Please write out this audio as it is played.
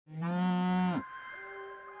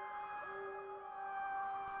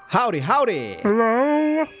Howdy, howdy!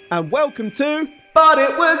 Hello? And welcome to But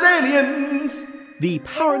It Was Aliens, the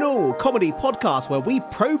paranormal comedy podcast where we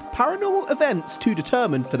probe paranormal events to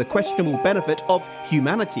determine for the questionable benefit of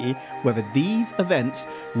humanity whether these events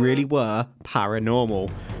really were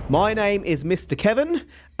paranormal. My name is Mr. Kevin,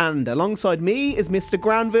 and alongside me is Mr.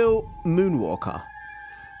 Granville Moonwalker.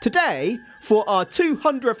 Today, for our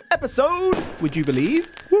 200th episode, would you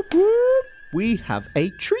believe, we have a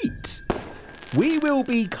treat. We will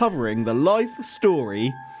be covering the life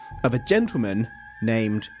story of a gentleman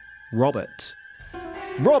named Robert.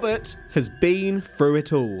 Robert has been through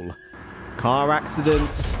it all. Car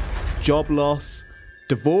accidents, job loss,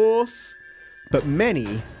 divorce, but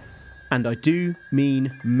many, and I do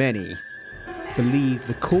mean many, believe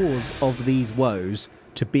the cause of these woes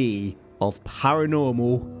to be of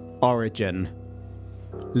paranormal origin.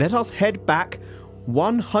 Let us head back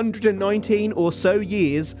 119 or so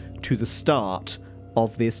years to the start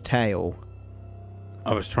of this tale.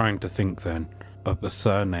 I was trying to think then of the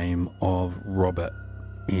surname of Robert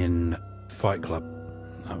in Fight Club.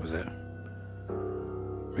 That was it.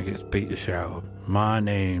 He gets beat the shit out of. My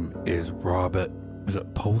name is Robert. Is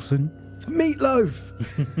it Paulson? It's Meatloaf!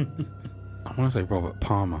 I want to say Robert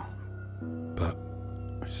Palmer, but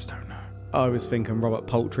I just don't know. I was thinking Robert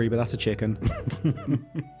Poultry, but that's a chicken.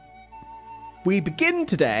 We begin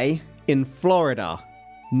today in Florida,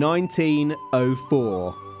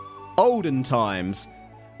 1904. Olden times.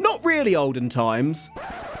 Not really olden times,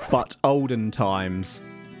 but olden times.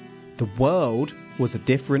 The world was a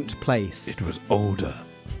different place. It was older.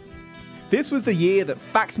 This was the year that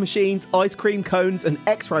fax machines, ice cream cones, and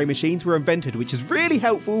x-ray machines were invented, which is really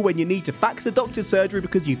helpful when you need to fax a doctor's surgery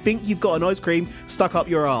because you think you've got an ice cream stuck up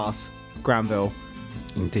your arse. Granville.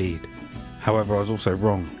 Indeed. However, I was also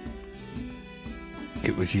wrong.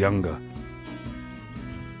 It was younger.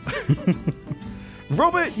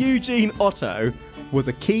 Robert Eugene Otto was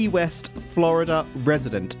a Key West, Florida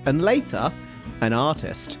resident and later an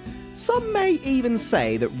artist. Some may even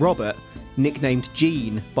say that Robert, nicknamed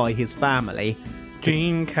Gene by his family,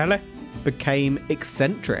 Gene Kelly, became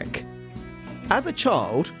eccentric. As a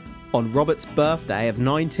child, on Robert's birthday of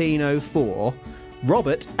 1904,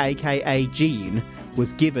 Robert, aka Gene,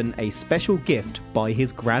 was given a special gift by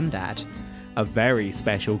his granddad. A very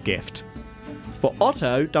special gift. For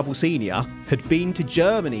Otto, double senior, had been to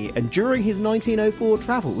Germany and during his 1904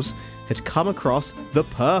 travels had come across the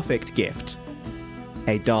perfect gift.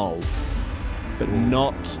 A doll. But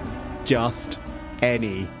not just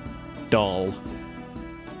any doll.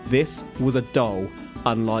 This was a doll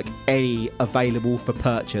unlike any available for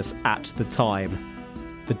purchase at the time.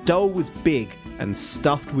 The doll was big and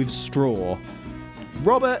stuffed with straw.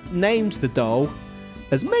 Robert named the doll,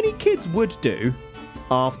 as many kids would do,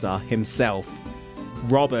 after himself.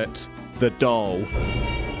 Robert the doll.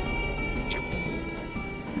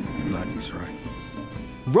 Lightning strike.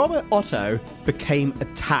 Robert Otto became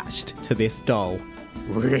attached to this doll.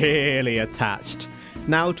 Really attached.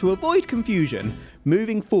 Now, to avoid confusion,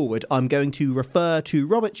 moving forward, I'm going to refer to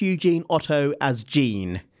Robert Eugene Otto as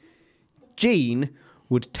Gene. Gene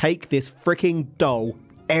would take this freaking doll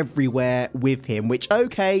everywhere with him, which,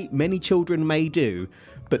 okay, many children may do,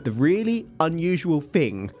 but the really unusual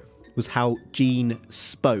thing was how Gene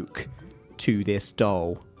spoke to this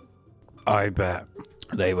doll. I bet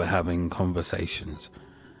they were having conversations,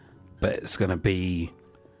 but it's going to be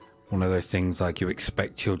one of those things like you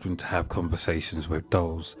expect children to have conversations with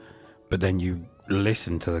dolls, but then you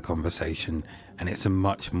listen to the conversation and it's a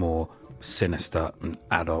much more sinister and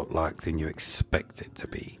adult-like than you expect it to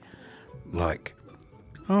be. Like,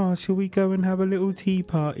 oh, shall we go and have a little tea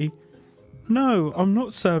party? No, I'm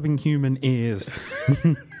not serving human ears.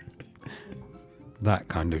 That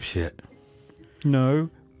kind of shit.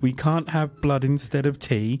 No, we can't have blood instead of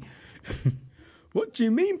tea. What do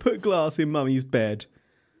you mean put glass in Mummy's bed?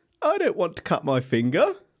 I don't want to cut my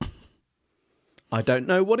finger. I don't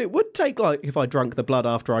know what it would take like if I drank the blood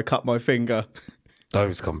after I cut my finger.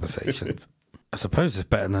 Those conversations. I suppose it's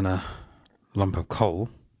better than a lump of coal.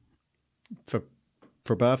 For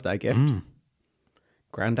a birthday gift.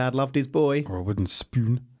 Grandad loved his boy. Or a wooden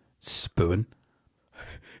spoon. Spoon.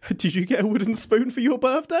 Did you get a wooden spoon for your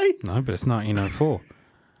birthday? No, but it's 1904.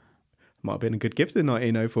 Might have been a good gift in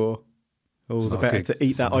 1904. All the better good, to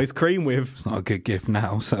eat that ice cream with. It's not a good gift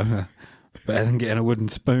now, so better than getting a wooden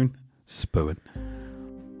spoon. Spoon.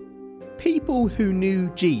 People who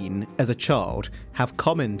knew Gene as a child have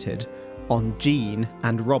commented on Gene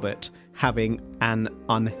and Robert having an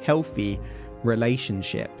unhealthy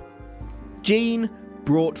relationship. Gene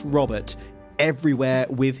brought Robert everywhere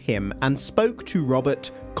with him and spoke to Robert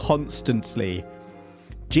constantly.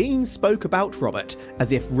 Gene spoke about Robert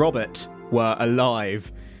as if Robert were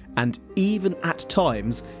alive, and even at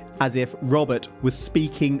times as if Robert was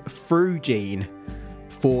speaking through Gene.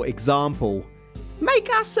 For example, "Make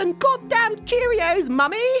us some goddamn Cheerios,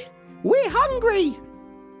 Mummy! We're hungry!"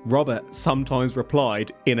 Robert sometimes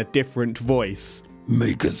replied in a different voice.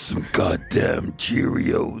 "Make us some goddamn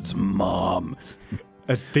Cheerios, Mom.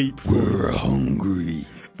 A deep voice. We're hungry."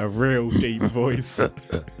 A real deep voice.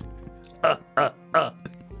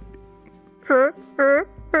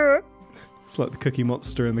 It's like the Cookie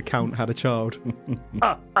Monster and the Count had a child.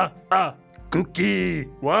 Cookie,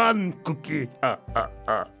 one cookie.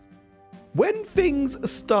 When things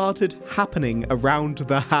started happening around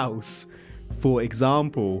the house, for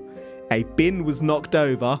example, a bin was knocked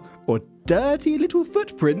over or dirty little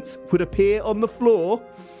footprints would appear on the floor,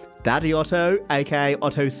 Daddy Otto, aka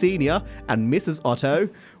Otto Sr., and Mrs. Otto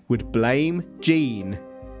would blame Gene.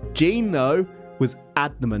 Gene, though, was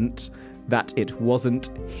adamant that it wasn't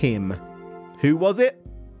him. Who was it?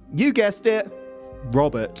 You guessed it.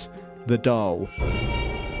 Robert the doll.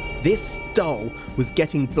 This doll was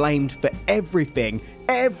getting blamed for everything.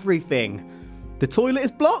 Everything. The toilet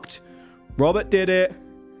is blocked? Robert did it.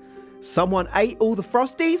 Someone ate all the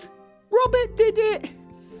Frosties? Robert did it.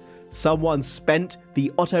 Someone spent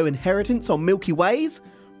the Otto inheritance on Milky Ways?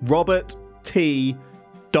 Robert T.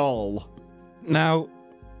 Doll. Now,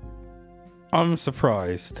 I'm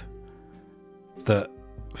surprised that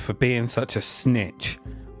for being such a snitch,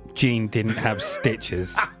 Gene didn't have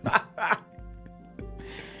stitches.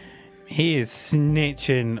 He is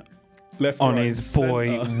snitching Left, on right, his boy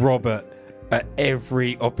centre. Robert at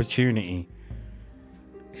every opportunity.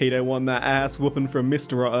 He don't want that ass whooping from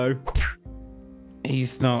Mr. Otto.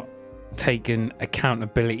 He's not taking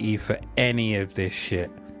accountability for any of this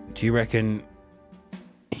shit. Do you reckon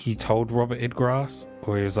he told Robert he'd grass?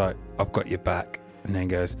 Or he was like, "I've got your back," and then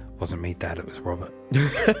goes, "Wasn't me, Dad, it was Robert."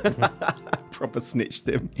 Proper snitched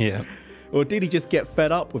him. Yeah. Or did he just get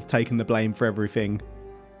fed up with taking the blame for everything?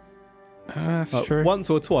 That's true. Once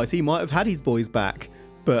or twice he might have had his boys back,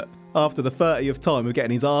 but after the 30th time of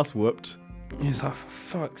getting his ass whooped... He's like, "For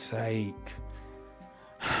fuck's sake.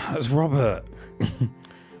 That's Robert.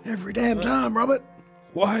 Every damn time, Robert.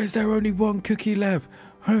 Why is there only one cookie left?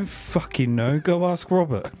 I don't fucking know. Go ask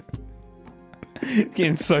Robert."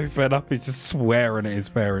 Getting so fed up, he's just swearing at his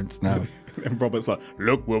parents now. And Robert's like,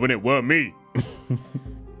 Look, woman, it weren't me.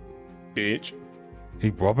 Bitch. Hey,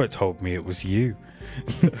 Robert told me it was you.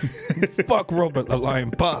 Fuck Robert, the lying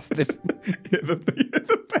bastard.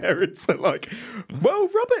 the parents are like, "Well,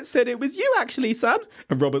 Robert said it was you actually, son."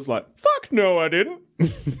 And Robert's like, "Fuck no, I didn't."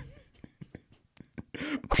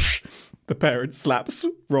 The parent slaps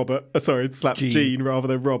Gene rather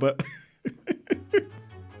than Robert.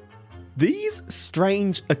 These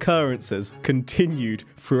strange occurrences continued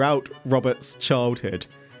throughout Robert's childhood.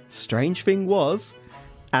 Strange thing was,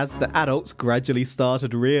 as the adults gradually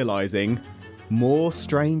started realising, more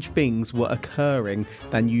strange things were occurring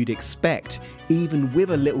than you'd expect, even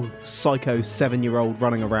with a little psycho 7-year-old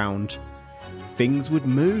running around. Things would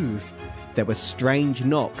move. There were strange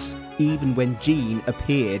knocks, even when Gene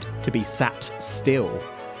appeared to be sat still.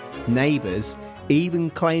 Neighbours even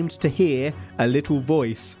claimed to hear a little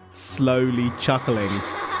voice slowly chuckling.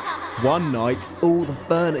 One night, all the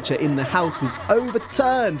furniture in the house was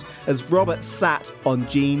overturned as Robert sat on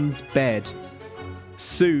Gene's bed.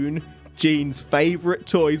 Soon, Gene's favourite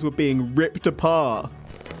toys were being ripped apart.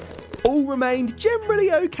 All remained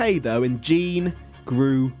generally okay though, and Gene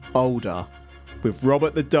grew older, with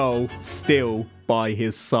Robert the doll still by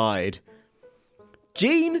his side.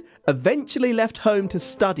 Gene eventually left home to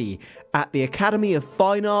study at the Academy of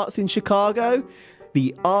Fine Arts in Chicago,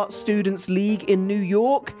 the Art Students League in New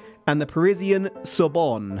York, and the Parisian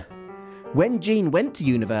Sorbonne. When Gene went to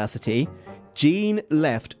university, Gene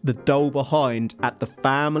left the doll behind at the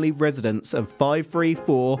family residence of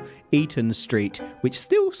 534 Eaton Street, which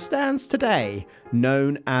still stands today,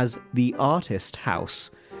 known as the Artist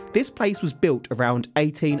House. This place was built around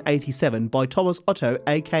 1887 by Thomas Otto,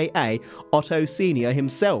 aka Otto Sr.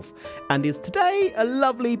 himself, and is today a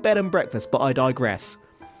lovely bed and breakfast, but I digress.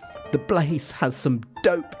 The place has some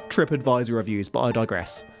dope TripAdvisor reviews, but I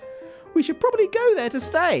digress. We should probably go there to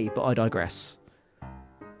stay, but I digress.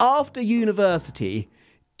 After university,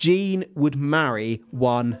 Gene would marry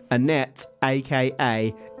one Annette,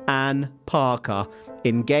 aka Anne Parker,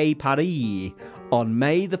 in Gay Paris on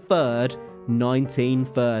May the 3rd,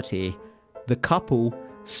 1930. The couple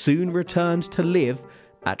soon returned to live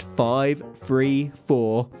at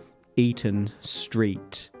 534 Eaton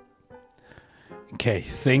Street. Okay,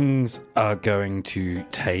 things are going to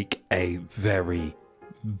take a very,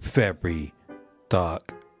 very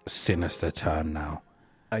dark, sinister turn now.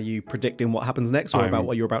 Are you predicting what happens next or about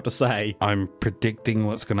what you're about to say? I'm predicting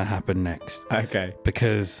what's going to happen next. Okay.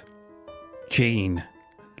 Because Gene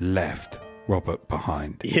left Robert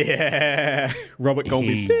behind. Yeah. Robert gonna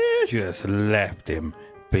be pissed. He just left him.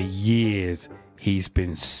 For years, he's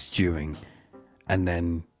been stewing. And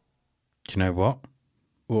then, do you know what?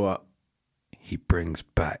 What? He brings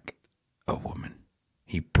back a woman.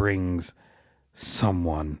 He brings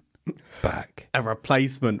someone back. A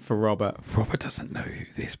replacement for Robert. Robert doesn't know who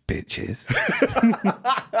this bitch is.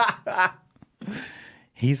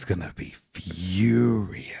 He's going to be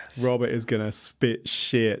furious. Robert is going to spit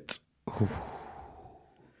shit. Ooh.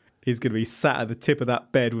 He's going to be sat at the tip of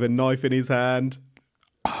that bed with a knife in his hand.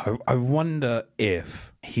 I wonder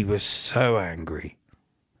if he was so angry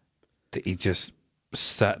that he just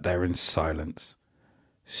sat there in silence,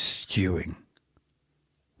 stewing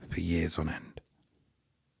for years on end.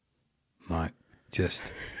 Like, just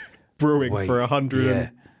brewing for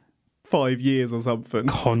 105 years or something.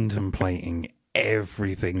 Contemplating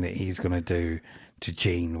everything that he's going to do to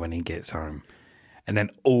Gene when he gets home. And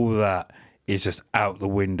then all that is just out the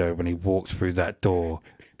window when he walks through that door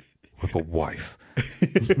with a wife.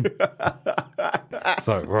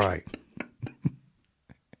 So, right.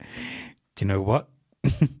 Do you know what?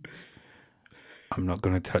 I'm not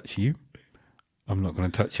going to touch you. I'm not going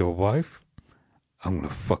to touch your wife. I'm going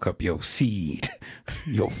to fuck up your seed,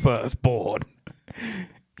 your firstborn.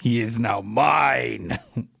 He is now mine.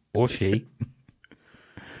 Or she.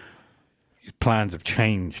 His plans have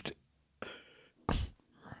changed.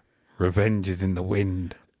 Revenge is in the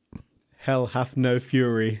wind. Hell hath no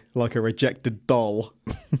fury like a rejected doll.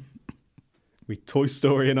 We Toy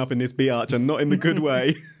Storying up in this biatch and not in the good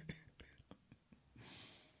way.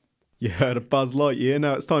 You heard of Buzz Lightyear,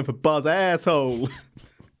 now it's time for Buzz Asshole.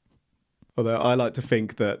 Although I like to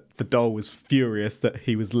think that the doll was furious that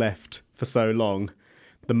he was left for so long.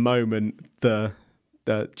 The moment the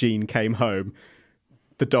Gene came home,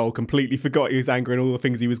 the doll completely forgot he was angry and all the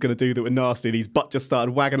things he was going to do that were nasty, and his butt just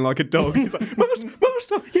started wagging like a dog. He's like,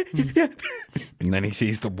 Master, yeah. And then he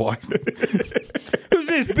sees the wife. Who's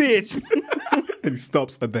this bitch? And he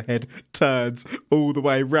stops and the head turns all the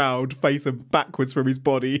way round, facing backwards from his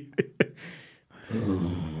body.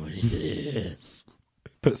 What is this?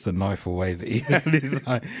 Puts the knife away that he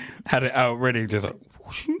had it out ready, just like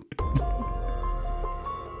whoosh.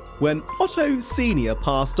 When Otto Sr.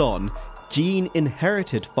 passed on, Gene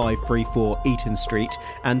inherited 534 Eaton Street,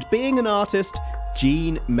 and being an artist,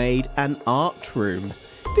 Gene made an art room.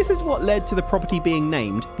 This is what led to the property being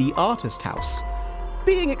named the Artist House.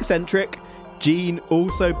 Being eccentric, Gene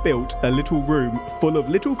also built a little room full of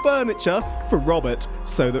little furniture for Robert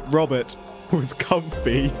so that Robert was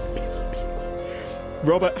comfy.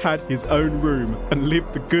 Robert had his own room and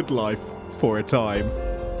lived the good life for a time.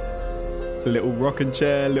 A little rocking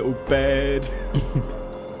chair, little bed.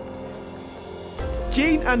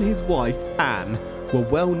 Gene and his wife, Anne, were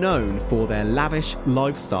well known for their lavish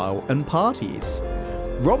lifestyle and parties.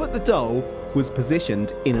 Robert the doll was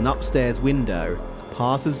positioned in an upstairs window.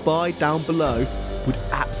 Passers-by down below would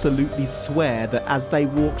absolutely swear that as they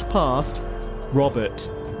walked past, Robert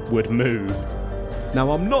would move.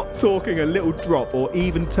 Now, I'm not talking a little drop or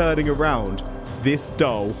even turning around. This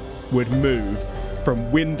doll would move from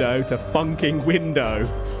window to funking window.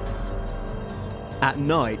 At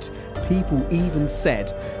night, people even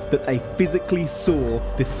said that they physically saw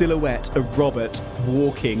the silhouette of Robert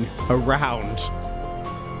walking around.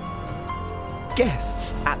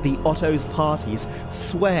 Guests at the Otto's parties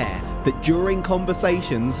swear that during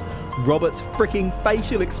conversations, Robert's freaking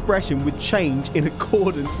facial expression would change in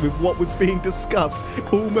accordance with what was being discussed,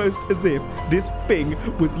 almost as if this thing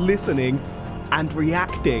was listening and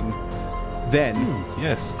reacting. Then...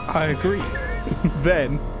 yes, I agree.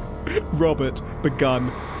 Then, Robert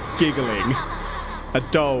begun giggling. A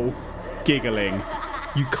doll giggling.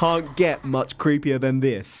 You can't get much creepier than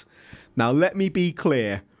this. Now let me be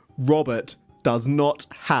clear. Robert does not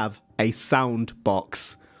have a sound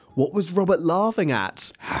box. What was Robert laughing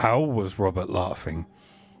at? How was Robert laughing?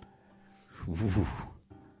 Ooh.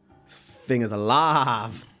 This thing is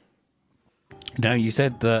alive. Now, you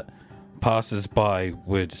said that passers-by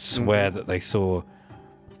would swear that they saw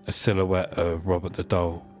a silhouette of Robert the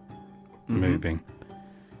doll moving.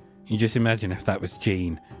 You just imagine if that was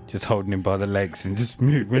Gene, just holding him by the legs and just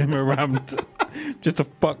moving him around just to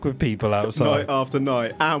fuck with people outside. Night after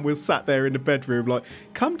night. And we're sat there in the bedroom like,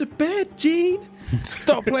 come to bed, Gene.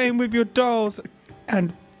 Stop playing with your dolls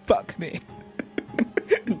and fuck me.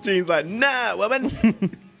 And Gene's like, no,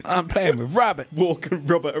 woman. I'm playing with Robert. Walking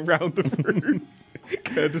Robert around the room.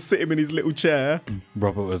 Going to sit him in his little chair.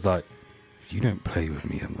 Robert was like, If you don't play with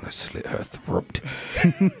me, I'm going to slit her throat.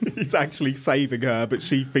 He's actually saving her, but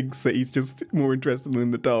she thinks that he's just more interested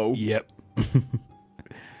in the doll. Yep.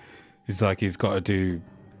 It's like he's got to do...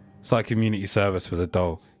 It's like community service with a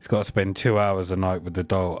doll. He's got to spend 2 hours a night with the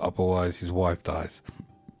doll, otherwise his wife dies.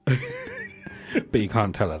 But you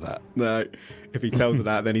can't tell her that. No. If he tells her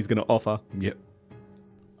that, then he's going to offer. Yep.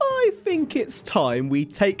 I think it's time we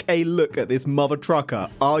take a look at this mother trucker.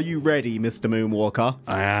 Are you ready, Mr. Moonwalker?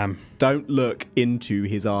 I am. Don't look into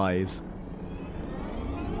his eyes.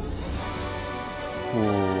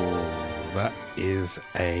 Oh, that is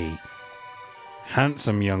a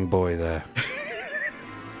handsome young boy there.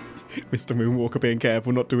 Mr. Moonwalker being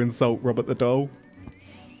careful not to insult Robert the doll.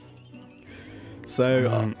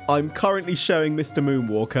 So, I'm currently showing Mr.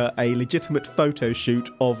 Moonwalker a legitimate photo shoot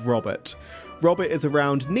of Robert. Robert is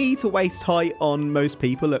around knee to waist height on most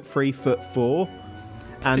people at 3'4".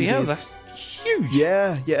 And Yeah, that's huge.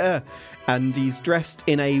 Yeah. And he's dressed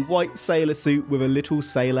in a white sailor suit with a little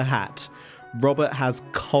sailor hat. Robert has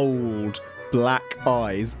cold, black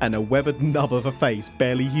eyes and a weathered nub of a face,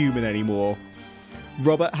 barely human anymore.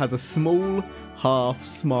 Robert has a small, half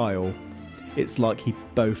smile. It's like he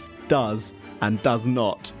both does and does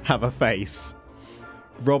not have a face.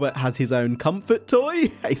 Robert has his own comfort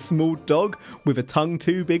toy, a small dog with a tongue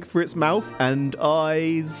too big for its mouth and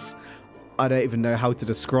eyes. I don't even know how to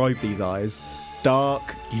describe these eyes. Dark,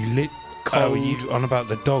 cold. Oh, are you on about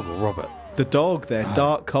the dog or Robert? The dog, they're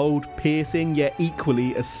dark, cold, piercing, yet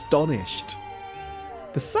equally astonished.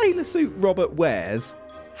 The sailor suit Robert wears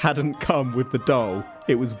hadn't come with the doll.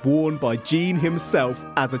 It was worn by Gene himself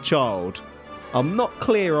as a child. I'm not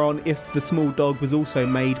clear on if the small dog was also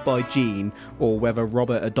made by Gene or whether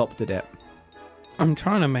Robert adopted it. I'm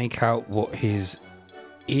trying to make out what his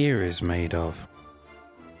ear is made of.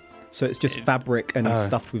 So it's just fabric and it's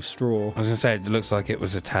stuffed with straw. I was going to say, it looks like it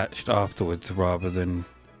was attached afterwards rather than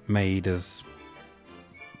made as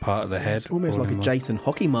part of the head. It's almost like a Jason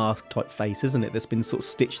hockey mask type face, isn't it? That's been sort of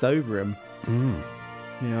stitched over him.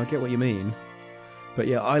 Yeah, I get what you mean. But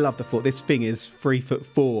yeah, I love the thought. This thing is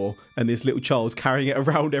 3'4", and this little child's carrying it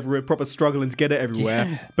around everywhere, proper struggling to get it everywhere.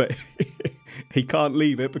 Yeah. But he can't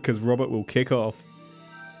leave it because Robert will kick off.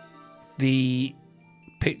 The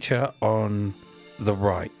picture on the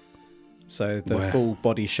right. So the full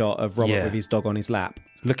body shot of Robert with his dog on his lap.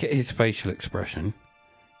 Look at his facial expression.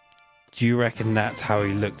 Do you reckon that's how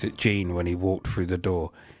he looked at Gene when he walked through the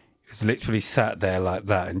door? He was literally sat there like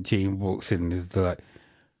that, and Gene walks in and is like,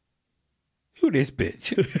 "Who this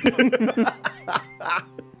bitch?"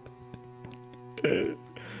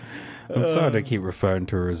 I'm sorry to keep referring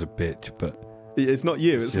to her as a bitch, but it's not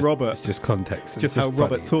you, it's just, Robert. It's just context. Just how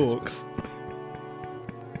Robert talks.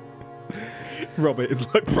 Robert is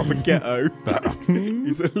like proper ghetto.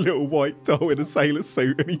 He's a little white doll in a sailor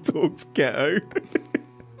suit and he talks ghetto.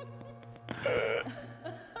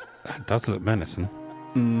 That does look menacing.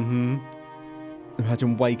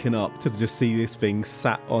 Imagine waking up to just see this thing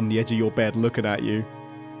sat on the edge of your bed looking at you.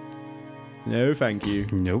 No, thank you.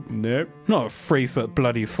 Nope. Nope. Not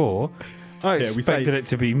 3'4". I expected it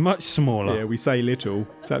to be much smaller. Yeah, we say little.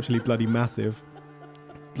 It's actually bloody massive.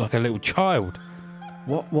 Like a little child.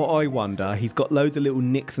 What I wonder, he's got loads of little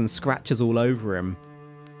nicks and scratches all over him.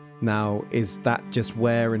 Now, is that just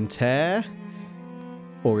wear and tear?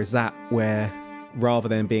 Or is that where, rather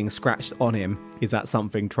than being scratched on him, is that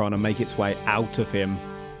something trying to make its way out of him?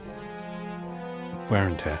 Wear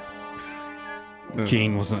and tear.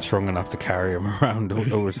 Gene wasn't strong enough to carry him around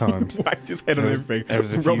all the time. Whacked his head on everything. There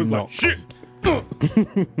was a Rob few was like, knocks. shit!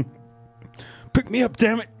 Pick me up,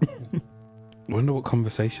 damn it! Wonder what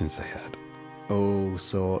conversations they had. All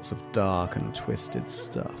sorts of dark and twisted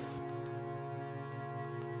stuff.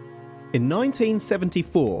 In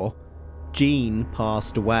 1974, Gene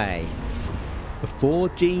passed away. Before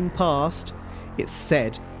Gene passed, it's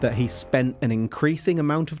said that he spent an increasing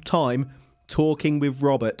amount of time talking with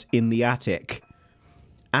Robert in the attic.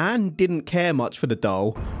 Anne didn't care much for the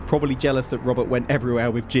doll, probably jealous that Robert went everywhere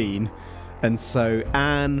with Gene, and so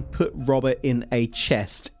Anne put Robert in a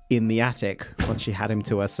chest in the attic once she had him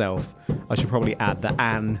to herself. I should probably add that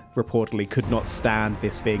Anne reportedly could not stand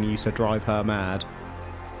this thing, used to drive her mad.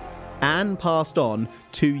 Anne passed on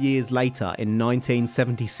 2 years later in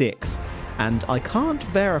 1976, and I can't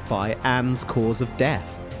verify Anne's cause of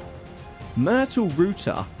death. Myrtle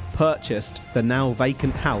Reuter purchased the now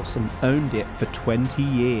vacant house and owned it for 20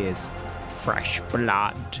 years. Fresh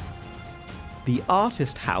blood. The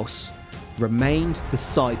artist house remained the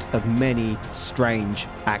site of many strange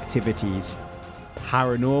activities.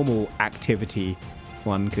 Paranormal activity,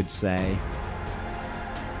 one could say.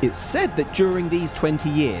 It's said that during these 20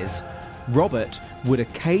 years, Robert would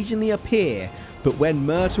occasionally appear, but when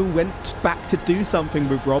Myrtle went back to do something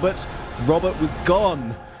with Robert, Robert was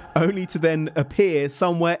gone, only to then appear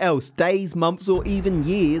somewhere else days, months, or even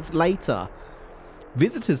years later.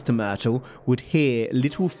 Visitors to Myrtle would hear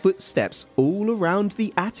little footsteps all around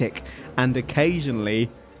the attic and occasionally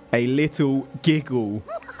a little giggle.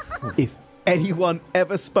 If anyone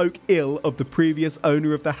ever spoke ill of the previous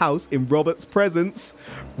owner of the house in Robert's presence,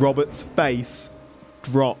 Robert's face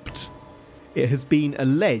dropped. It has been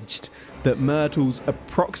alleged that Myrtle's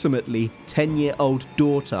approximately 10-year-old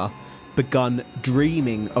daughter begun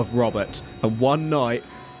dreaming of Robert, and one night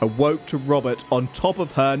awoke to Robert on top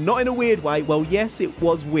of her, not in a weird way. Well, yes, it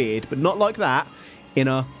was weird, but not like that. In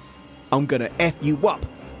a, I'm gonna F you up,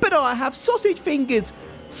 but I have sausage fingers,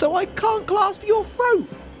 so I can't clasp your throat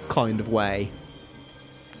kind of way.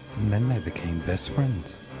 And then they became best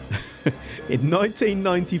friends. In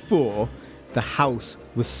 1994, the house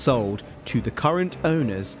was sold to the current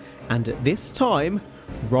owners, and at this time,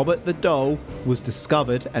 Robert the Doll was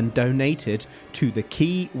discovered and donated to the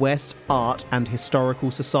Key West Art and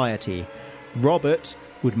Historical Society. Robert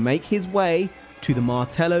would make his way to the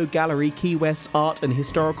Martello Gallery Key West Art and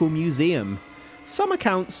Historical Museum. Some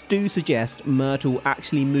accounts do suggest Myrtle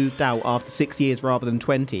actually moved out after 6 years rather than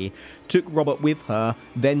 20, took Robert with her,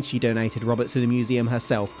 then she donated Robert to the museum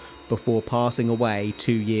herself before passing away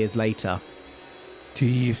 2 years later. Do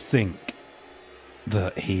you think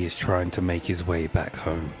that he is trying to make his way back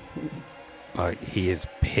home? Like, he is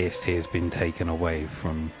pissed he has been taken away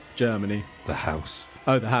from Germany. the house.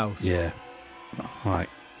 Oh, the house. Yeah. Like,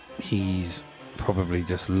 he's probably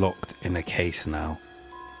just locked in a case now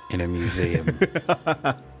in a museum.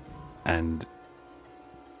 And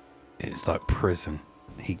it's like prison.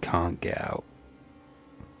 He can't get out.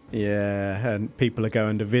 Yeah, and people are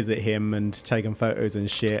going to visit him and taking photos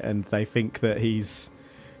and shit, and they think that he's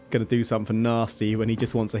going to do something nasty when he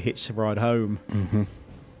just wants a hitch to ride home. Mm-hmm.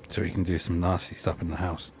 So he can do some nasty stuff in the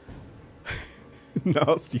house.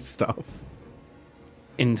 Nasty stuff.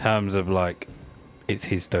 In terms of, like, it's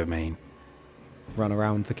his domain. Run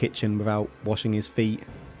around the kitchen without washing his feet.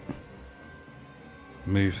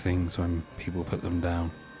 Move things when people put them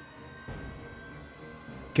down.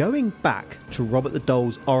 Going back to Robert the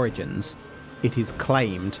Doll's origins, it is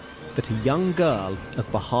claimed that a young girl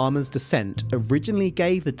of Bahamas descent originally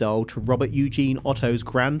gave the doll to Robert Eugene Otto's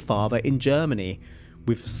grandfather in Germany,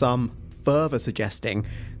 with some further suggesting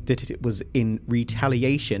that it was in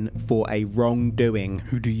retaliation for a wrongdoing.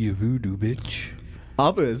 Who do you voodoo, bitch?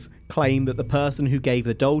 Others claim that the person who gave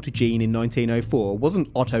the doll to Gene in 1904 wasn't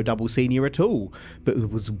Otto Double Sr. at all, but it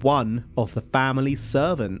was one of the family's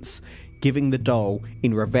servants, giving the doll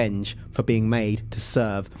in revenge for being made to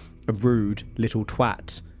serve a rude little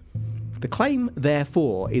twat. The claim,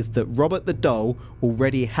 therefore, is that Robert the Doll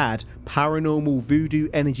already had paranormal voodoo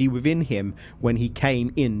energy within him when he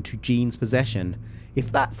came into Gene's possession.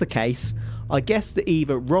 If that's the case, I guess that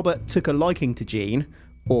either Robert took a liking to Gene,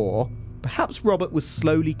 or perhaps Robert was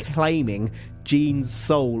slowly claiming Gene's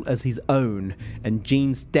soul as his own, and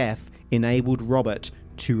Gene's death enabled Robert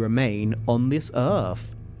to remain on this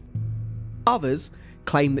earth. Others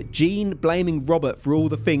claim that Gene blaming Robert for all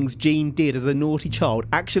the things Gene did as a naughty child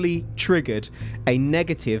actually triggered a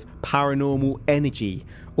negative paranormal energy,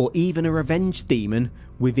 or even a revenge demon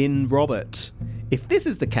within Robert. If this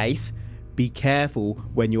is the case, be careful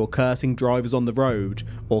when you're cursing drivers on the road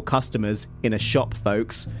or customers in a shop,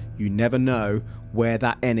 folks. You never know where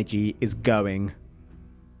that energy is going.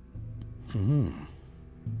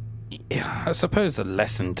 Yeah, I suppose the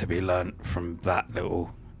lesson to be learnt from that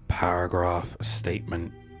little paragraph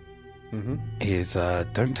statement is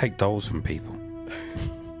don't take dolls from people.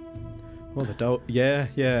 Well, the doll,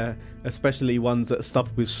 yeah, especially ones that are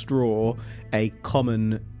stuffed with straw, a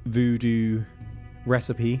common voodoo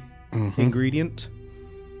recipe ingredient.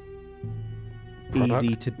 Product.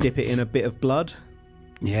 Easy to dip it in a bit of blood.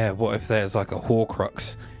 Yeah, what if there's like a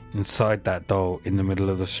Horcrux inside that doll in the middle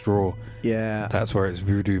of the straw? Yeah. That's where its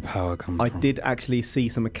voodoo power comes from. I did actually see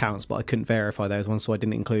some accounts, but I couldn't verify those ones, so I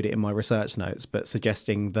didn't include it in my research notes, but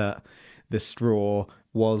suggesting that the straw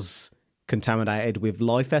was contaminated with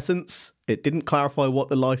life essence. It didn't clarify what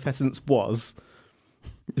the life essence was.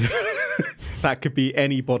 That could be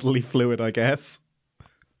any bodily fluid, I guess.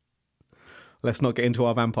 Let's not get into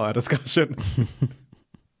our vampire discussion.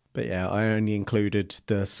 But yeah, I only included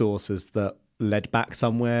the sources that led back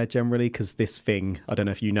somewhere generally, because this thing, I don't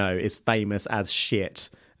know if you know, is famous as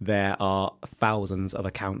shit. There are thousands of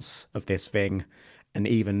accounts of this thing, and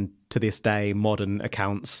even to this day, modern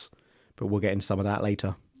accounts. But we'll get into some of that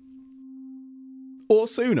later. Or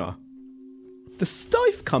sooner. The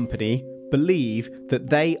Steiff Company believe that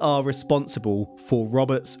they are responsible for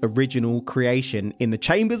Robert's original creation in the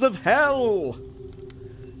chambers of hell.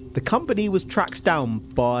 The company was tracked down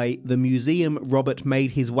by the museum Robert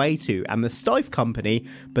made his way to, and the Steiff Company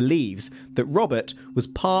believes that Robert was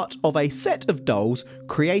part of a set of dolls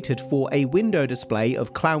created for a window display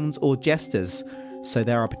of clowns or jesters. So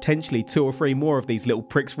there are potentially 2 or 3 more of these little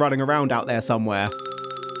pricks running around out there somewhere.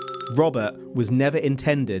 Robert was never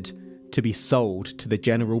intended to be sold to the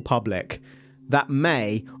general public. That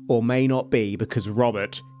may or may not be because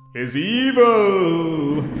Robert is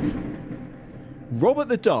evil. Robert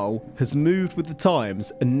the Doll has moved with the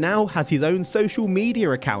times and now has his own social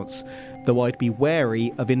media accounts, though I'd be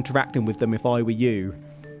wary of interacting with them if I were you.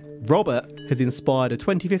 Robert has inspired a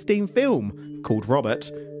 2015 film called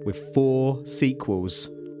Robert with 4 sequels.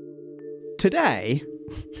 Today,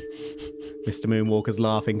 Mr. Moonwalker's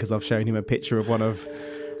laughing because I've shown him a picture of one of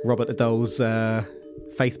Robert the Doll's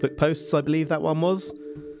Facebook posts, I believe that one was.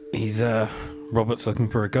 He's, Robert's looking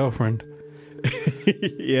for a girlfriend.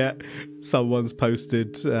 Yeah, someone's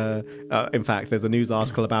posted, in fact, there's a news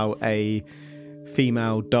article about a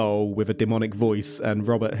female doll with a demonic voice, and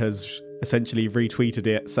Robert has essentially retweeted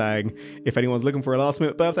it saying, if anyone's looking for a last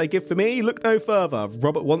minute birthday gift for me, look no further.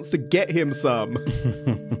 Robert wants to get him some.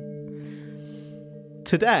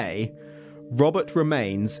 Today, Robert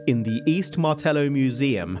remains in the East Martello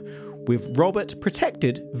Museum, with Robert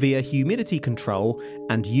protected via humidity control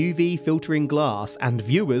and UV filtering glass, and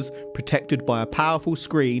viewers protected by a powerful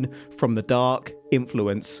screen from the dark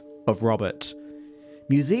influence of Robert.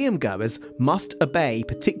 Museum goers must obey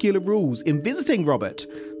particular rules in visiting Robert.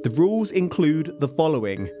 The rules include the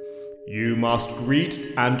following. You must greet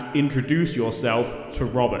and introduce yourself to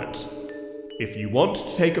Robert. If you want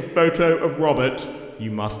to take a photo of Robert, you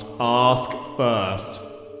must ask first.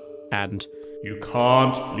 And you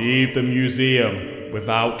can't leave the museum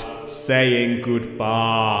without saying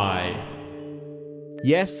goodbye.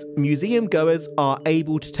 yes, museum goers are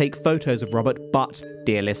able to take photos of Robert, but,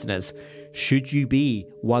 dear listeners, should you be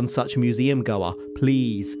one such museum goer,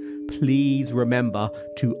 please remember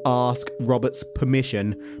to ask Robert's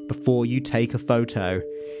permission before you take a photo.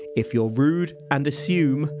 If you're rude and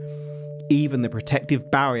assume, even the protective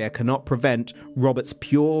barrier cannot prevent Robert's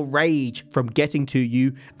pure rage from getting to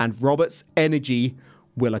you, and Robert's energy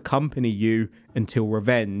will accompany you until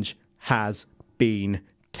revenge has been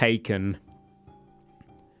taken.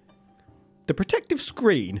 The protective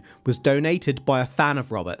screen was donated by a fan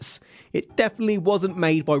of Robert's. It definitely wasn't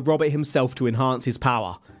made by Robert himself to enhance his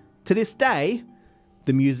power. To this day,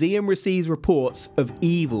 the museum receives reports of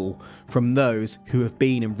evil from those who have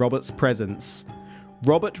been in Robert's presence.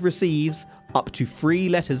 Robert receives up to 3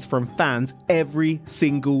 letters from fans every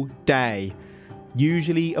single day,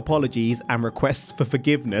 usually apologies and requests for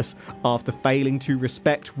forgiveness after failing to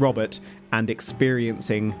respect Robert and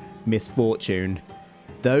experiencing misfortune.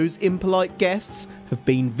 Those impolite guests have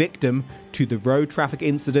been victim to the road traffic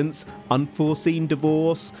incidents, unforeseen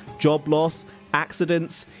divorce, job loss,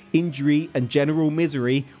 accidents, injury and general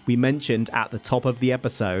misery we mentioned at the top of the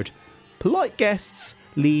episode. Polite guests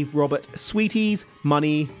leave Robert sweeties,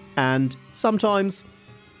 money, and sometimes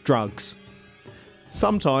drugs.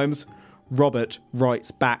 Sometimes Robert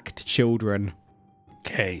writes back to children.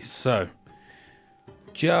 Okay, so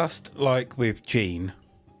just like with Gene,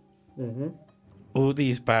 all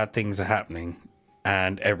these bad things are happening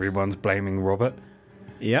and everyone's blaming Robert.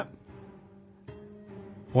 Yep.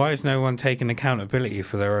 Why is no one taking accountability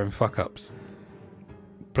for their own fuck-ups?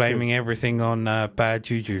 Blaming everything on bad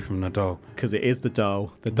juju from the doll. Because it is the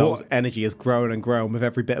doll. The doll's energy has grown and grown with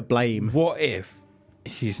every bit of blame. What if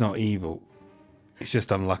he's not evil? He's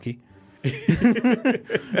just unlucky.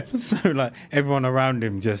 So, like, everyone around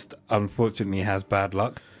him just unfortunately has bad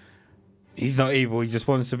luck. He's not evil, he just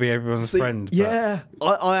wants to be everyone's friend. But yeah,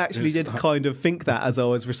 I actually did kind of think that as I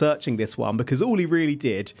was researching this one, because all he really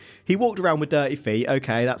did, he walked around with dirty feet.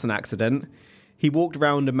 Okay, that's an accident. He walked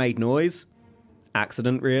around and made noise.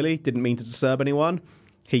 Accident, really. Didn't mean to disturb anyone.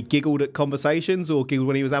 He giggled at conversations or giggled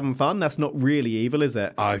when he was having fun. That's not really evil, is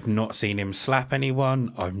it? I've not seen him slap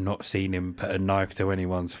anyone. I've not seen him put a knife to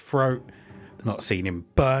anyone's throat. I've not seen him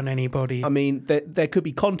burn anybody. I mean, there could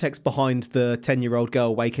be context behind the 10-year-old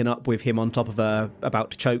girl waking up with him on top of her,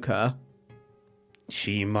 about to choke her.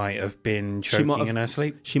 She might have been choking in her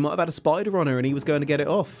sleep. She might have had a spider on her and he was going to get it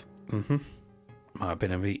off. Mm-hmm. Might have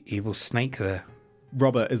been an evil snake there.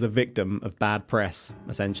 Robert is a victim of bad press,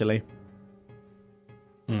 essentially.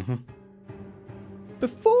 Mm-hmm.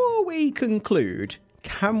 Before we conclude,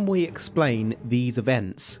 can we explain these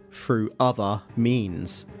events through other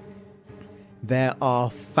means? There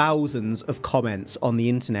are thousands of comments on the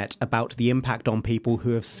internet about the impact on people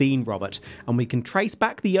who have seen Robert, and we can trace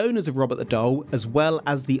back the owners of Robert the Doll as well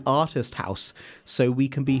as the artist house, so we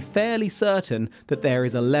can be fairly certain that there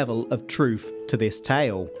is a level of truth to this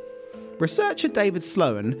tale. Researcher David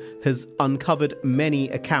Sloan has uncovered many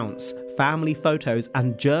accounts, family photos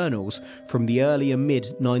and journals from the early and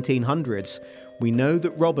mid-1900s. We know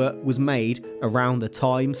that Robert was made around the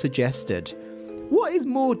time suggested. What is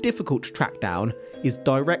more difficult to track down is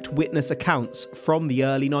direct witness accounts from the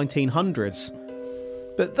early 1900s.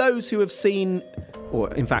 But those who have seen,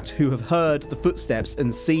 or in fact who have heard the footsteps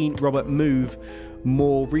and seen Robert move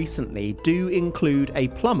more recently do include a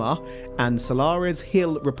plumber and Solaris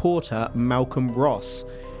Hill reporter Malcolm Ross.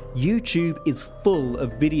 YouTube is full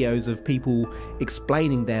of videos of people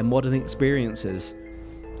explaining their modern experiences.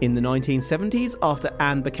 In the 1970s, after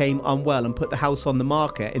Anne became unwell and put the house on the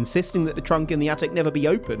market, insisting that the trunk in the attic never be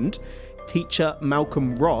opened, teacher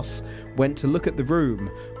Malcolm Ross went to look at the room,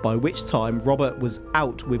 by which time Robert was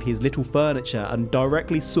out with his little furniture and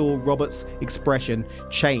directly saw Robert's expression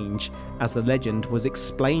change as the legend was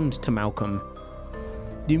explained to Malcolm.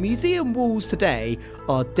 The museum walls today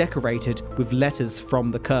are decorated with letters from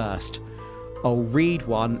the cursed. I'll read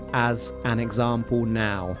one as an example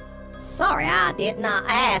now. Sorry I did not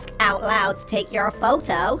ask out loud to take your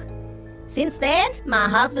photo. Since then, my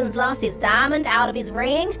husband's lost his diamond out of his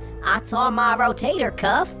ring, I tore my rotator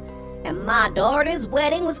cuff, and my daughter's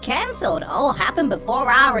wedding was cancelled. All happened before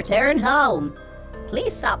I returned home.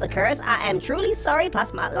 Please stop the curse. I am truly sorry,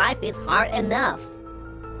 plus my life is hard enough.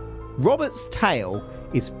 Robert's tale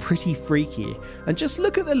is pretty freaky, and just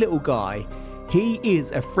look at the little guy. He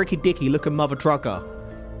is a fricky-dicky looking mother trucker.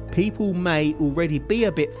 People may already be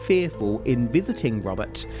a bit fearful in visiting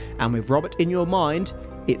Robert, and with Robert in your mind,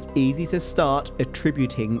 it's easy to start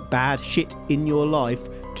attributing bad shit in your life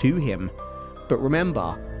to him. But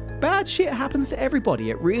remember, bad shit happens to everybody,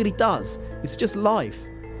 it really does. It's just life.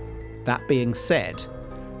 That being said,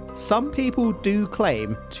 some people do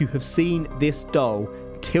claim to have seen this doll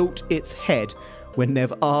tilt its head when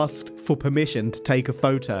they've asked for permission to take a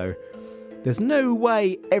photo. There's no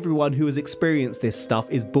way everyone who has experienced this stuff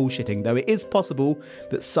is bullshitting, though it is possible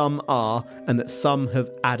that some are and that some have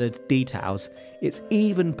added details. It's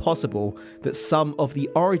even possible that some of the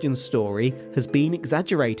origin story has been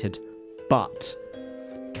exaggerated. But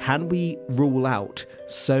can we rule out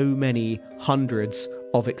so many hundreds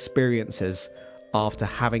of experiences after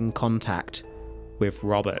having contact with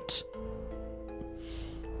Robert?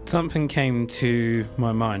 Something came to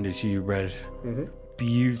my mind as you read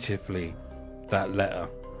beautifully that letter.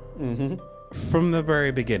 From the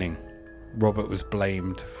very beginning, Robert was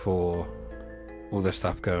blamed for all the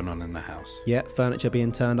stuff going on in the house. Yeah, furniture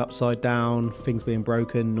being turned upside down, things being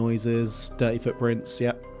broken, noises, dirty footprints,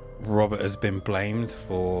 yep. Robert has been blamed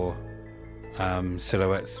for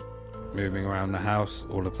silhouettes moving around the house,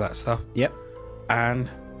 all of that stuff. Yep. Anne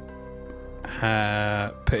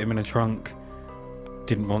put him in a trunk,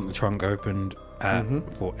 didn't want the trunk opened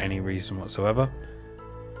for any reason whatsoever.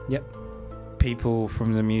 Yep. People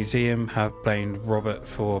from the museum have blamed Robert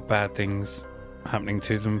for bad things happening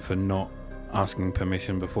to them for not asking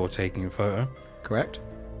permission before taking a photo. Correct.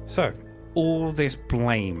 So, all this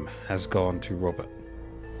blame has gone to Robert.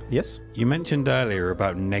 Yes. You mentioned earlier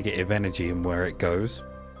about negative energy and where it goes.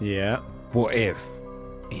 Yeah. What if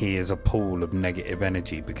he is a pool of negative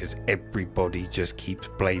energy because everybody just keeps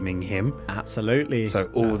blaming him? Absolutely. So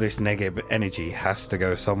all this negative energy has to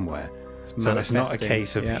go somewhere. So it's not a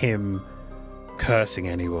case of him cursing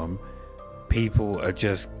anyone. People are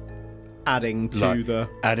just adding to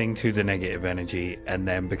the negative energy, and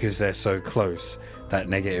then because they're so close, that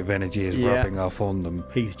negative energy is rubbing off on them.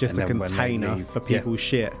 He's just a container for people's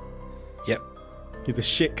shit. Yep. He's a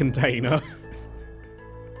shit container.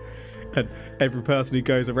 And every person who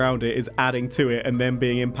goes around it is adding to it and then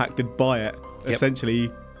being impacted by it.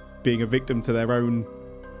 Essentially being a victim to their own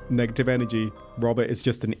negative energy. Robert is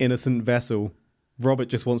just an innocent vessel. Robert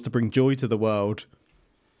just wants to bring joy to the world.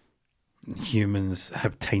 Humans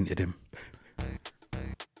have tainted him.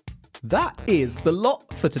 That is the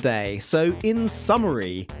lot for today. So in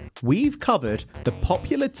summary, we've covered the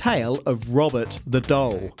popular tale of Robert the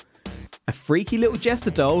Doll. A freaky little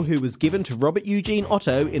jester doll who was given to Robert Eugene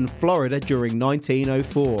Otto in Florida during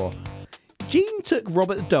 1904. Gene took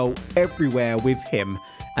Robert the Doll everywhere with him,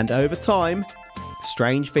 and over time,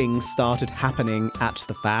 strange things started happening at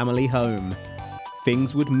the family home.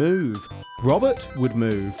 Things would move. Robert would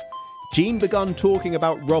move. Gene began talking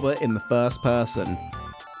about Robert in the first person.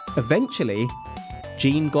 Eventually,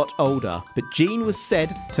 Gene got older, but Gene was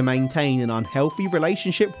said to maintain an unhealthy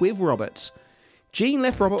relationship with Robert. Gene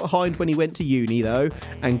left Robert behind when he went to uni, though,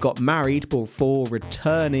 and got married before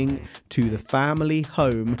returning to the family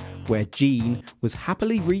home where Gene was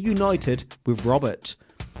happily reunited with Robert.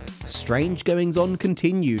 Strange goings-on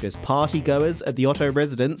continued as partygoers at the Otto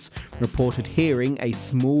residence reported hearing a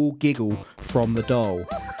small giggle from the doll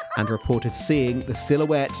and reported seeing the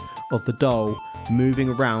silhouette of the doll moving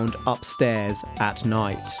around upstairs at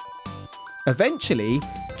night. Eventually,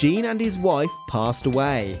 Gene and his wife passed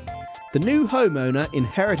away. The new homeowner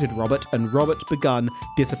inherited Robert, and Robert began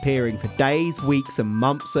disappearing for days, weeks and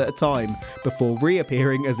months at a time before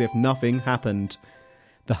reappearing as if nothing happened.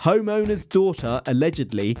 The homeowner's daughter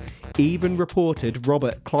allegedly even reported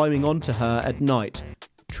Robert climbing onto her at night,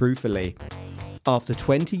 truthfully. After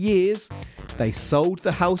 20 years, they sold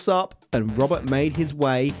the house up and Robert made his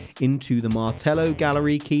way into the Martello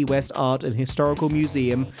Gallery Key West Art and Historical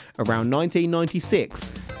Museum around 1996,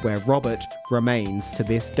 where Robert remains to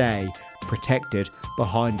this day, protected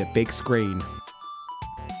behind a big screen.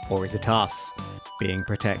 Or is it us being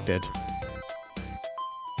protected?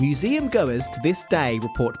 Museum goers to this day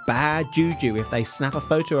report bad juju if they snap a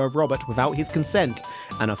photo of Robert without his consent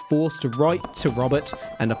and are forced to write to Robert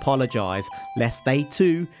and apologise, lest they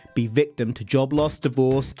too be victim to job loss,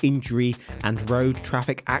 divorce, injury and road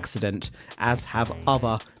traffic accident, as have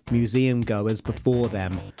other museum goers before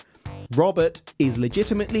them. Robert is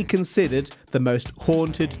legitimately considered the most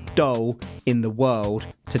haunted doll in the world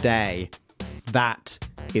today. That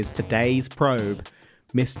is today's probe.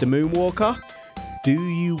 Mr. Moonwalker, do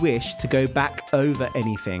you wish to go back over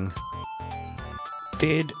anything?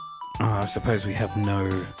 I suppose we have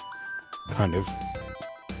no kind of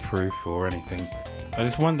proof or anything. I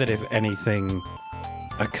just wondered if anything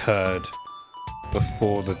occurred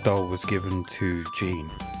before the doll was given to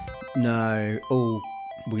Gene. No, all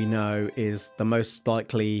we know is the most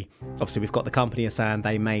likely, obviously we've got the company are saying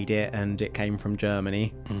they made it and it came from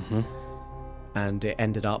Germany. Mm-hmm. And it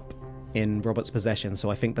ended up in Robert's possession, so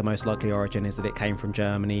I think the most likely origin is that it came from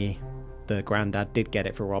Germany. The granddad did get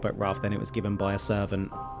it for Robert rather than it was given by a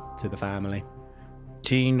servant to the family.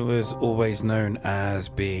 Gene was always known as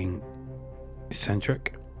being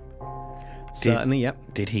eccentric. Certainly, yep.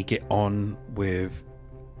 Did he get on with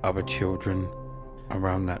other children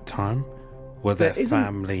around that time? Were there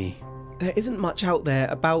family? There isn't much out there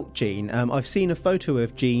about Gene. I've seen a photo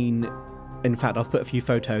of Gene. In fact, I've put a few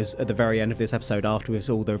photos at the very end of this episode afterwards,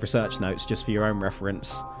 all the research notes, just for your own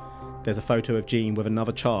reference. There's a photo of Gene with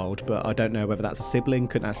another child, but I don't know whether that's a sibling,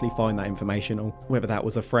 couldn't actually find that information, or whether that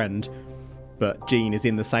was a friend. But Gene is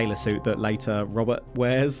in the sailor suit that later Robert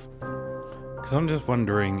wears. Because I'm just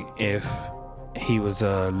wondering if he was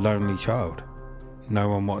a lonely child. No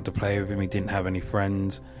one wanted to play with him, he didn't have any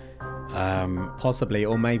friends. Possibly,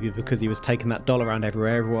 or maybe because he was taking that doll around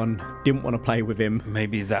everywhere, everyone didn't want to play with him.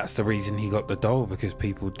 Maybe that's the reason he got the doll, because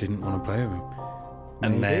people didn't want to play with him.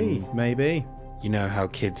 And maybe. You know how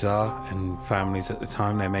kids are and families at the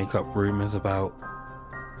time, they make up rumours about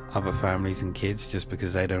other families and kids just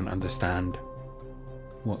because they don't understand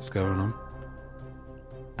what's going on.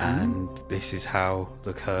 And this is how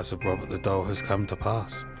the curse of Robert the doll has come to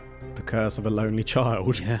pass. The curse of a lonely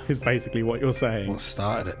child is basically what you're saying. What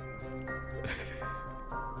started it?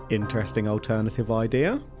 Interesting alternative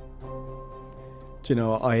idea. Do you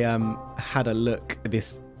know, I had a look at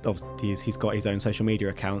this. Obviously, he's got his own social media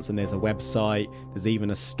accounts, and there's a website, there's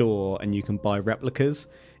even a store, and you can buy replicas.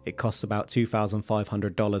 It costs about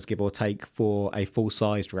 $2,500, give or take, for a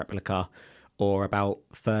full-sized replica, or about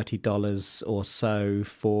 $30 or so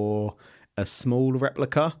for a small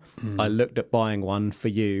replica. I looked at buying one for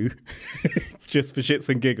you, just for shits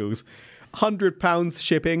and giggles. £100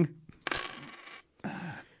 shipping.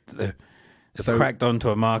 They've cracked onto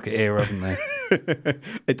a market here, haven't they?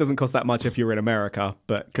 It doesn't cost that much if you're in America,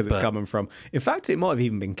 but because it's coming from... In fact, it might have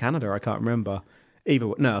even been Canada. I can't remember.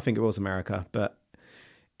 No, I think it was America. But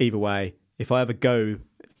either way, if I ever go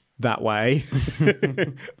that way,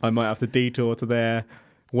 I might have to detour to their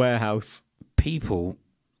warehouse. People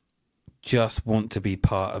just want to be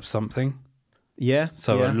part of something. Yeah.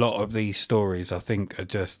 So a lot of these stories, I think, are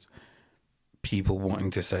just people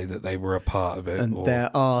wanting to say that they were a part of it. And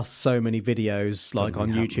there are so many videos, like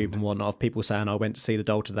on YouTube and whatnot, of people saying, I went to see the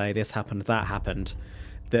doll today, this happened, that happened.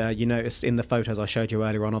 You noticed in the photos I showed you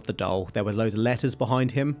earlier on of the doll, there were loads of letters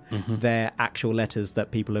behind him. They're actual letters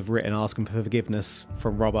that people have written asking for forgiveness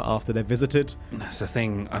from Robert after they've visited. And that's the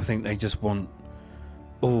thing. I think they just want,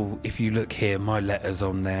 if you look here, my letter's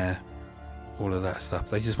on there, all of that stuff.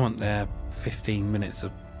 They just want their 15 minutes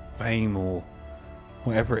of fame or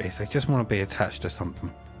whatever it is. They just want to be attached to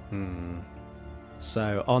something.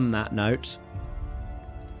 So on that note,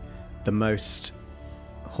 the most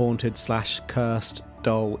haunted / cursed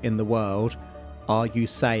doll in the world, are you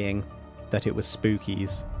saying that it was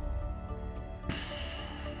Spookies?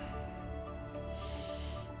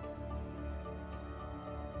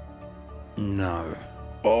 No.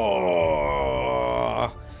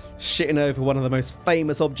 Oh, shitting over one of the most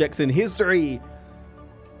famous objects in history.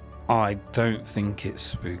 I don't think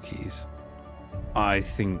it's Spookies. I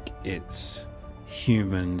think it's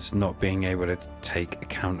humans not being able to take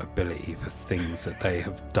accountability for things that they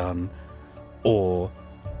have done, or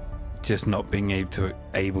just not being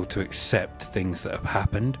able to accept things that have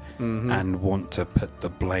happened and want to put the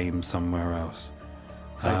blame somewhere else.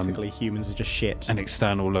 Basically, humans are just shit. An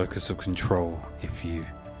external locus of control, if you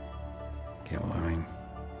get what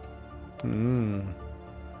I mean.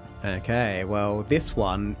 Okay, well, this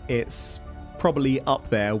one, it's probably up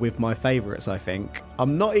there with my favourites, I think.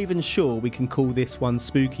 I'm not even sure we can call this one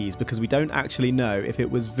Spookies, because we don't actually know if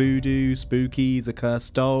it was voodoo, Spookies, a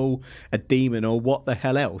cursed doll, a demon, or what the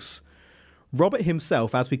hell else. Robert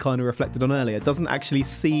himself, as we kind of reflected on earlier, doesn't actually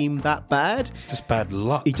seem that bad. It's just bad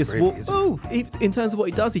luck. He just really, in terms of what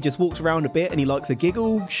he does, he just walks around a bit and he likes a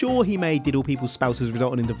giggle. Sure, he may diddle people's spouses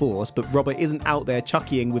resulting in divorce, but Robert isn't out there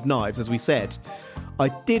chuckying with knives, as we said. I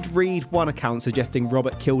did read one account suggesting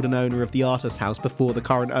Robert killed an owner of the artist house before the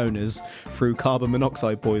current owners through carbon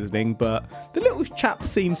monoxide poisoning, but the little chap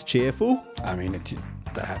seems cheerful. I mean,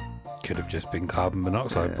 that could have just been carbon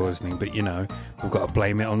monoxide poisoning, but we've got to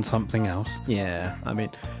blame it on something else. Yeah, I mean,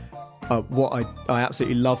 I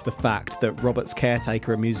absolutely love the fact that Robert's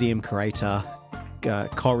caretaker and museum curator,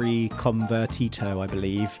 Cory Convertito, I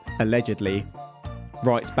believe, allegedly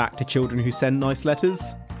writes back to children who send nice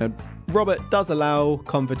letters. And Robert does allow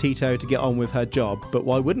Convertito to get on with her job, but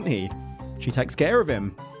why wouldn't he? She takes care of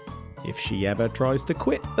him. If she ever tries to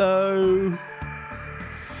quit, though...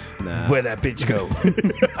 Nah. Where'd that bitch go?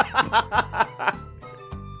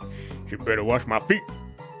 You better wash my feet,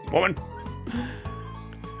 woman.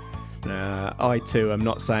 I too am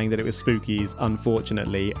not saying that it was Spookies,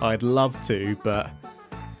 unfortunately. I'd love to, but...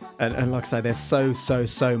 And like I say, there's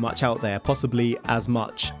so much out there, possibly as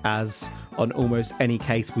much as on almost any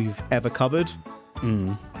case we've ever covered.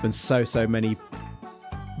 And so many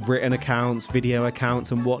written accounts, video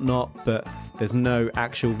accounts and whatnot, but there's no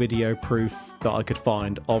actual video proof that I could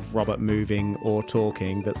find of Robert moving or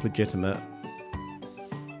talking that's legitimate.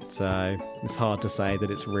 So it's hard to say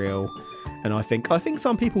that it's real. And I think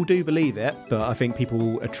some people do believe it, but I think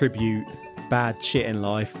people attribute bad shit in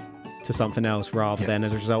life to something else rather than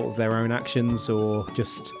as a result of their own actions, or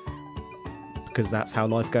just because that's how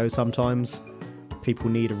life goes sometimes. People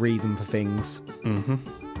need a reason for things.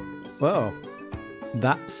 Well,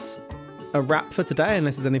 that's a wrap for today,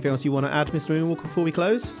 unless there's anything else you want to add, Mr. Moonwalker, before we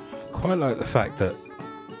close. Quite like the fact that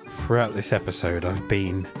throughout this episode I've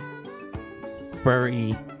been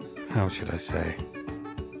very, how should I say,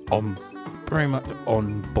 very much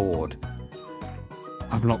on board.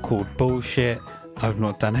 I've not called bullshit. I've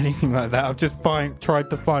not done anything like that. I've just tried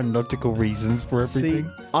to find logical reasons for everything. See,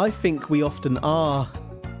 I think we often are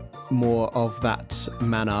more of that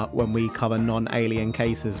manner when we cover non-alien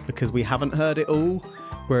cases, because we haven't heard it all,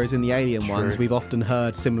 whereas in the alien ones we've often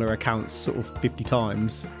heard similar accounts sort of 50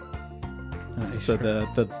 times. So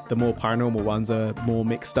the more paranormal ones are more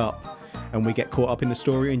mixed up and we get caught up in the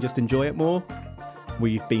story and just enjoy it more.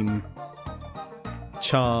 We've been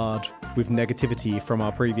charred with negativity from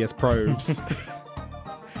our previous probes.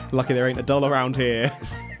 Lucky there ain't a doll around here.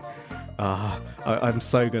 I'm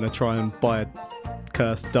so going to try and buy a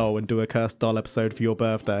cursed doll and do a cursed doll episode for your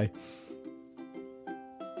birthday.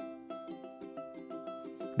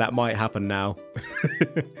 That might happen now.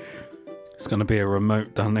 It's going to be a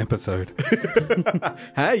remote done episode.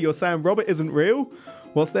 Hey, you're saying Robert isn't real?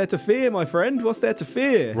 What's there to fear, my friend? What's there to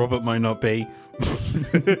fear? Robert might not be.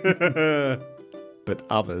 But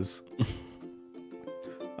others.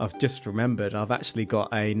 I've just remembered I've actually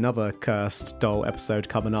got another cursed doll episode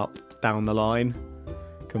coming up down the line.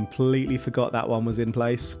 Completely forgot that one was in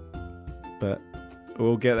place. But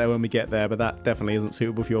we'll get there when we get there, but that definitely isn't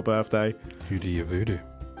suitable for your birthday. Who do you voodoo?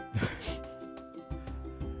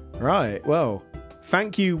 Right, well,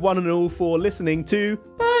 thank you one and all for listening to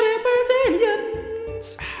But It Was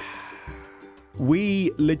Aliens.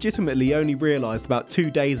 We legitimately only realised about 2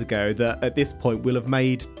 days ago that at this point we'll have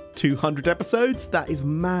made 200 episodes. That is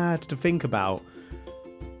mad to think about.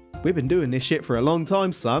 We've been doing this shit for a long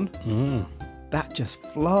time, son. That just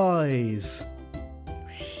flies.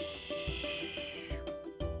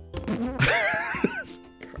 For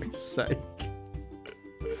Christ's sake.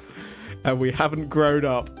 And we haven't grown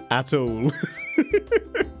up at all.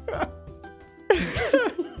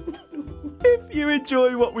 If you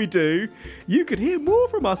enjoy what we do, you can hear more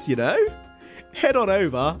from us, you know. Head on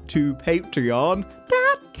over to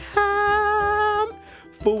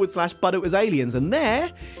patreon.com/ButItWasAliens, and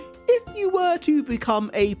there, if you were to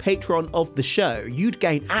become a patron of the show, you'd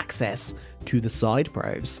gain access to the side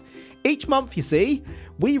probes. Each month, you see,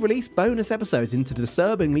 we release bonus episodes into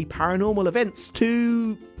disturbingly paranormal events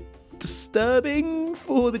too disturbing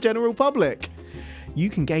for the general public. You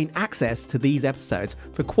can gain access to these episodes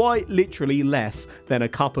for quite literally less than a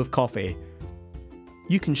cup of coffee.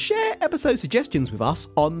 You can share episode suggestions with us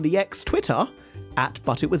on the X Twitter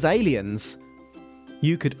 @ButItWasAliens.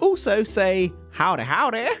 You could also say howdy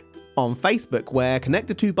howdy on Facebook, where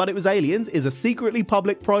connected to But It Was Aliens is a secretly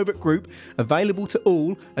public private group available to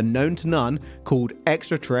all and known to none called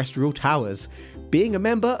Extraterrestrial Towers. Being a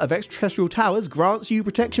member of Extraterrestrial Towers grants you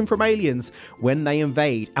protection from aliens when they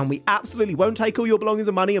invade, and we absolutely won't take all your belongings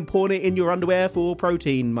and money and pawn it in your underwear for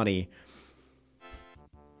protein money.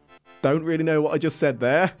 Don't really know what I just said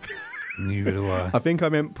there. Neither do I. I think I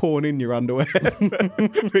meant pawn in your underwear.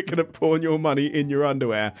 We're going to pawn your money in your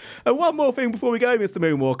underwear. And one more thing before we go, Mr.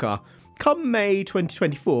 Moonwalker. Come May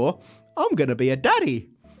 2024, I'm going to be a daddy.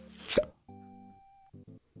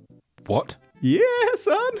 What? Yeah,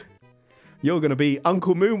 son. You're going to be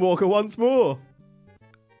Uncle Moonwalker once more.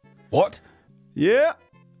 What? Yeah.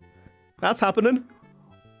 That's happening.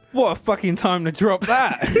 What a fucking time to drop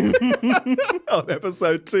that. On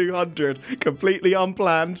episode 200. Completely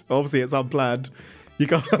unplanned. Obviously, it's unplanned. You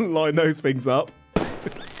can't line those things up.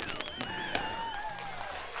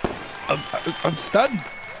 I'm stunned.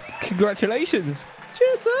 Congratulations.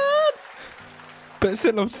 Cheers, son. But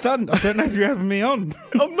still, I'm stunned. I don't know if you're having me on.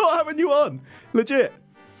 I'm not having you on. Legit.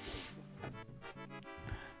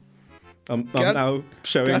 I'm now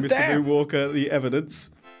showing Mr. Moonwalker the evidence.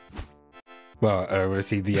 Well, I don't want to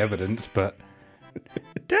see the evidence, but...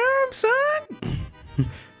 Damn, son!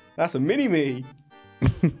 That's a mini-me.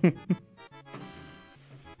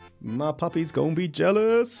 My puppy's gonna be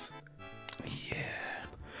jealous. Yeah.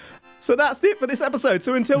 So that's it for this episode.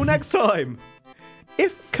 So until next time.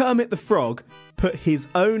 If Kermit the Frog put his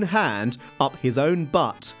own hand up his own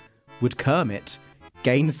butt, would Kermit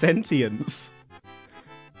gain sentience?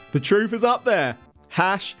 The truth is up there.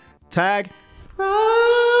 #Robot.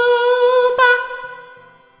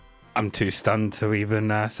 I'm too stunned to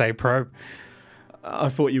even say pro. I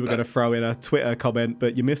thought you were going to throw in a Twitter comment,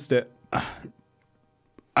 but you missed it. I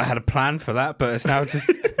had a plan for that, but it's now just...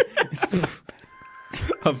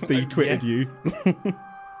 I've de-twittered you.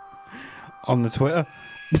 On the Twitter.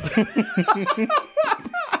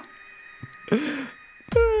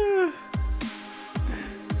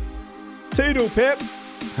 Toodle pip.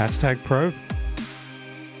 #pro.